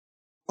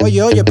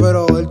Oye,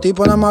 pero el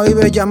tipo nada más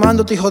vive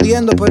llamándote y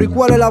jodiendo. Pero ¿y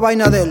cuál es la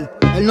vaina de él?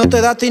 Él no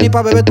te da a ti ni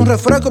pa' beberte un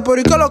refresco. Pero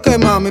 ¿y qué es lo que es,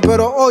 mami?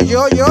 Pero oye.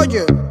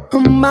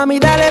 Mami,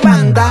 dale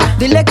banda,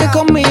 dile que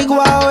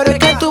conmigo ahora es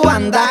que tú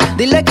andas.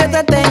 Dile que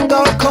te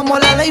tengo como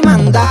la ley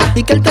manda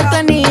y que él te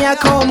tenía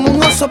como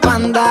un oso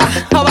panda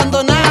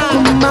abandonado.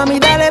 Mami,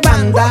 dale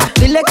banda,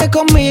 dile que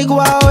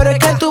conmigo ahora es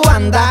que tú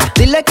andas.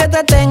 Dile que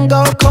te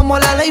tengo como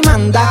la ley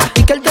manda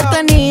y que él te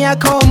tenía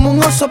como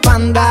un oso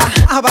panda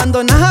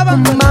abandonado.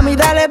 Mami,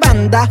 dale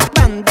banda,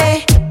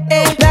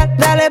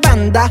 dale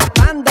banda,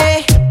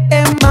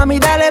 mami,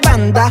 dale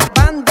banda,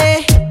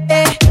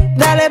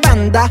 dale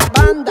banda.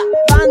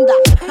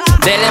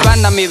 Dele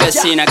banda a mi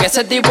vecina, que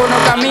ese tipo no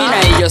camina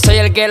y yo soy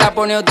el que la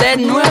pone a usted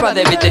nueva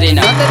de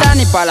vitrina. No te da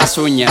ni pa' las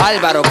uñas,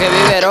 Álvaro, que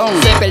viverón.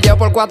 Se perdió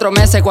por 4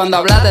 meses cuando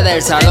hablaste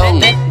del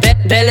salón.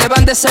 Dele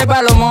banda ese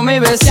palomo mi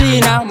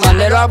vecina,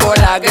 mándelo a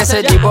volar que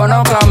ese tipo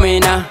no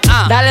camina.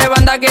 Dale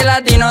banda que el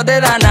latino te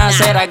da nada,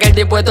 será que el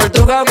tipo es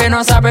tortuga o que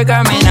no sabe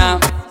caminar.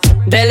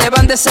 Dele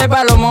banda ese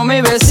palomo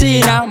mi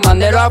vecina,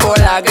 mándelo a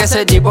volar que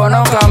ese tipo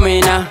no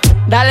camina.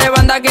 Dale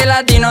banda que el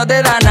latino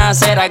te da nada,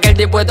 será que el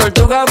tipo es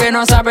tortuga o que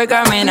no sabe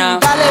caminar.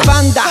 Dale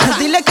banda,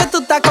 dile que tú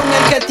estás con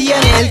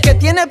el que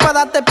tiene pa'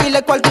 darte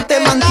pile cual tú te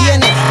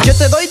mantienes. Yo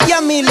te doy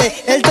 10 miles,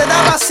 él te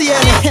daba 100.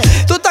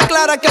 Tú estás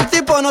clara que el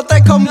tipo no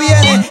te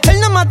conviene. Él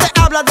nada más te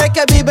habla de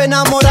que vive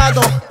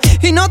enamorado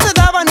y no te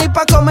daba ni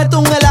pa' comerte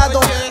un helado.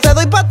 Te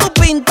doy pa' tu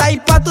pinta y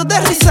pa' tu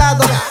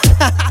derrizado.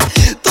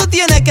 Tú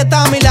tienes que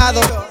estar a mi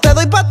lado. Te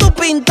doy pa' tu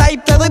pinta y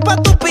te doy pa'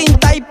 tu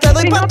pinta y te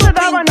doy pa' tu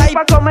pinta y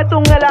pa' comerte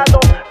un helado.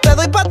 Te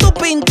doy pa' tu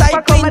pinta y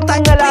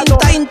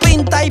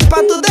pinta y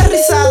pa' tu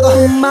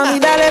derrizado. Mami,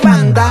 dale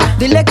banda,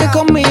 dile que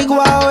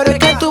conmigo ahora es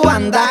que tú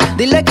andas.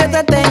 Dile que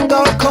te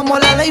tengo como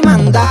la ley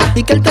manda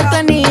y que él te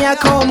tenía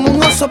como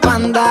un oso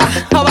panda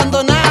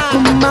abandonado.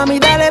 Mami,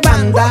 dale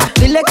banda,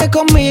 dile que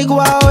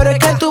conmigo ahora es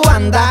que tú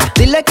andas.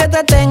 Dile que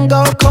te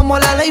tengo como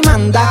la ley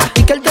manda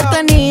y que él te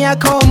tenía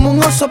como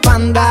un oso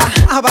panda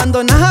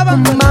abandonado.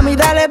 Mami,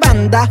 dale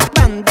banda,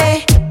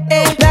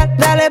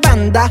 dale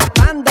banda,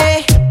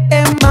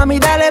 mami,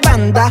 dale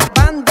banda,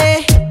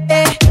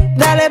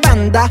 dale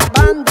banda.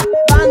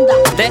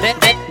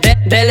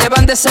 Dele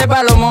banda ese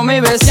palomo mi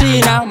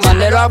vecina,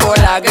 mándelo a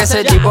volar que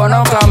ese tipo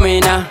no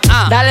camina.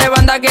 Dale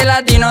banda que el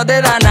latino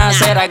te da nada,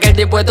 será que el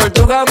tipo es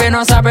tortuga o que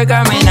no sabe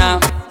caminar.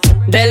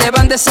 Dele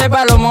banda ese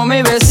palomo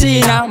mi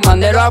vecina,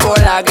 mándelo a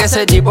volar que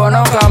ese tipo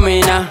no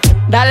camina.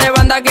 Dale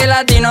banda que el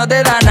latino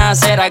te da nada,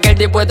 será que el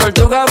tipo es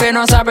tortuga o que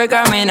no sabe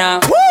caminar.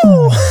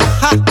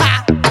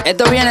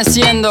 Esto viene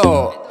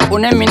siendo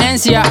una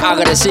eminencia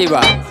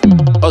agresiva.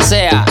 O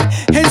sea,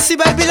 en sí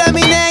baby la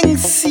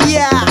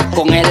eminencia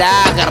con el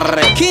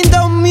Agre,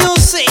 Kingdom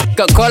Music,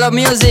 Colo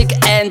Music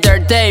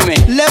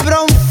Entertainment,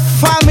 Lebron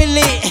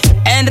Family,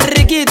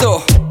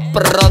 Enriquito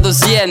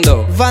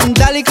produciendo.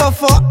 Vandálico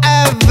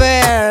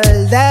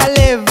Forever,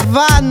 dale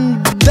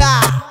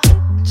banda,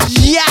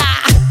 ya.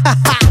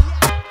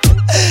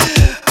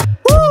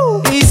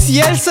 Y si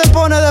él se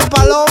pone de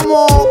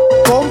palomo,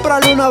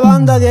 cómprale una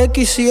banda de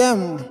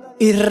X100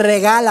 y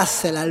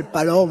regálasela al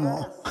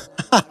palomo.